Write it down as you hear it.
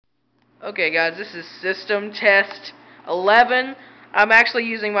Okay guys, this is system test 11. I'm actually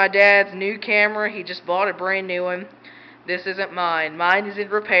using my dad's new camera. He just bought a brand new one. This isn't mine. Mine is in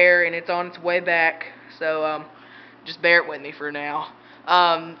repair and it's on its way back. So just bear it with me for now.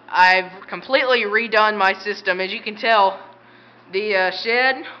 I've completely redone my system. As you can tell, the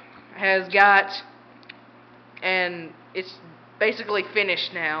shed has got, and it's basically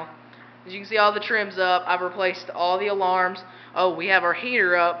finished now. As you can see, all the trim's up. I've replaced all the alarms. Oh, we have our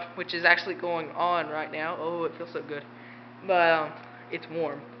heater up, which is actually going on right now. Oh, it feels so good. But it's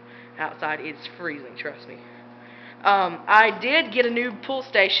warm. Outside it's freezing, trust me. I did get a new pull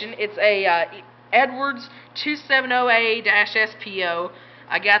station. It's a Edwards 270A-SPO.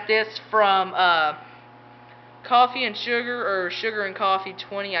 I got this from Coffee and Sugar, or Sugar and Coffee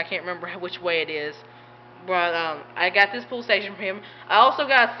 20. I can't remember which way it is. But I got this pull station from him. I also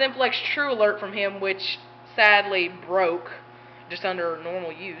got a Simplex True Alert from him, which sadly broke just under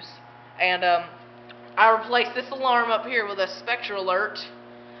normal use. And I replaced this alarm up here with a Spectral Alert.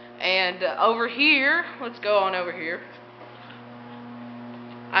 And over here, let's go on over here.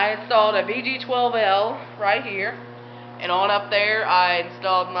 I installed a VG12L right here. And on up there, I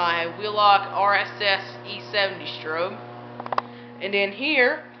installed my Wheelock RSS E70 strobe. And in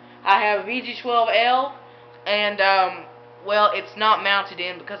here, I have a VG12L. And, well, it's not mounted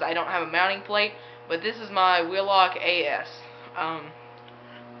in because I don't have a mounting plate, but this is my Wheelock AS.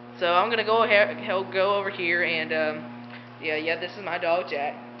 So I'm going to go ahead, he'll go over here, and, yeah, this is my dog,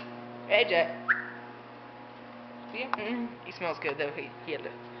 Jack. Hey, Jack. Yeah, he smells good, though. He had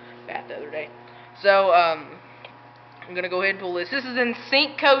a bath the other day. So, I'm going to go ahead and pull this. This is in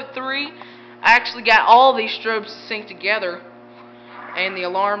Sync Code 3. I actually got all these strobes synced together, and the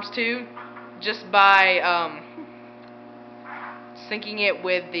alarms, too, just by syncing it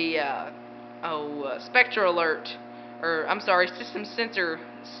with the Spectral Alert, or I'm sorry, System Sensor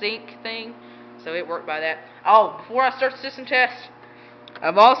Sync thing. So it worked by that. Oh, before I start the system test,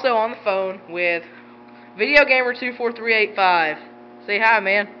 I'm also on the phone with Video Gamer 24385. Say hi,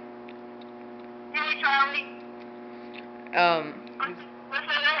 man. Hey, Charlie. What's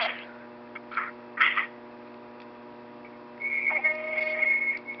this?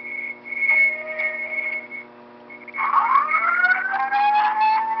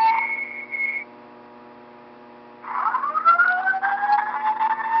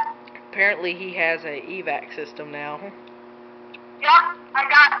 Apparently he has a evac system now. Yep, I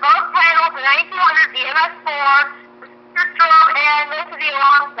got both panels, the 1900, the MS4, the strobe, and most of the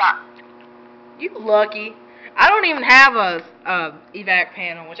alarm stuff. You lucky. I don't even have a evac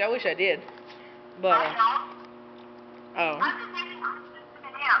panel, which I wish I did. But I don't. oh. I'm just thinking I'm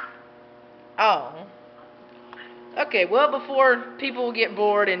just Oh. Okay, well, before people get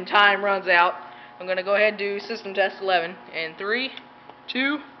bored and time runs out, I'm going to go ahead and do system test 11. And 3,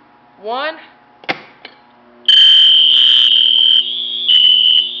 2, 1.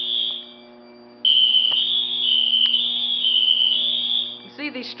 You see,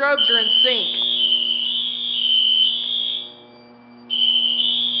 these strobes are in sync.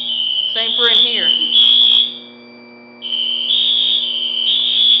 Same for in here.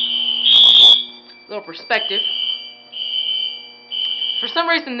 Little perspective. For some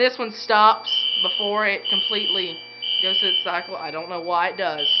reason, this one stops before it completely goes through its cycle. I don't know why it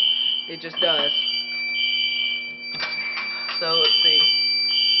does. It just does. So let's see.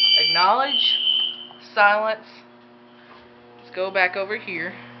 Acknowledge. Silence. Let's go back over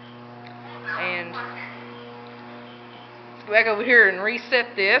here. And let's go back over here and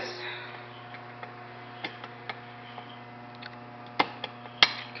reset this.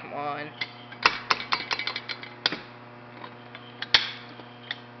 Come on.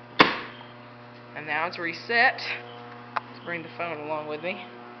 And now it's reset. Let's bring the phone along with me.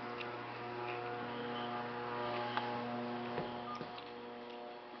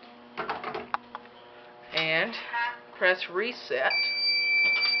 And press reset.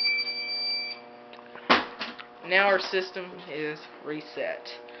 Now our system is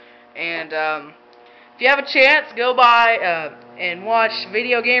reset. And if you have a chance, go by and watch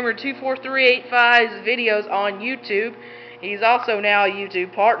Video Gamer 24385's videos on YouTube. He's also now a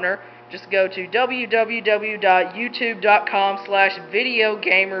YouTube partner. Just go to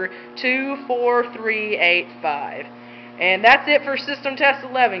www.youtube.com/videogamer24385. And that's it for System Test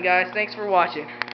 11, guys. Thanks for watching.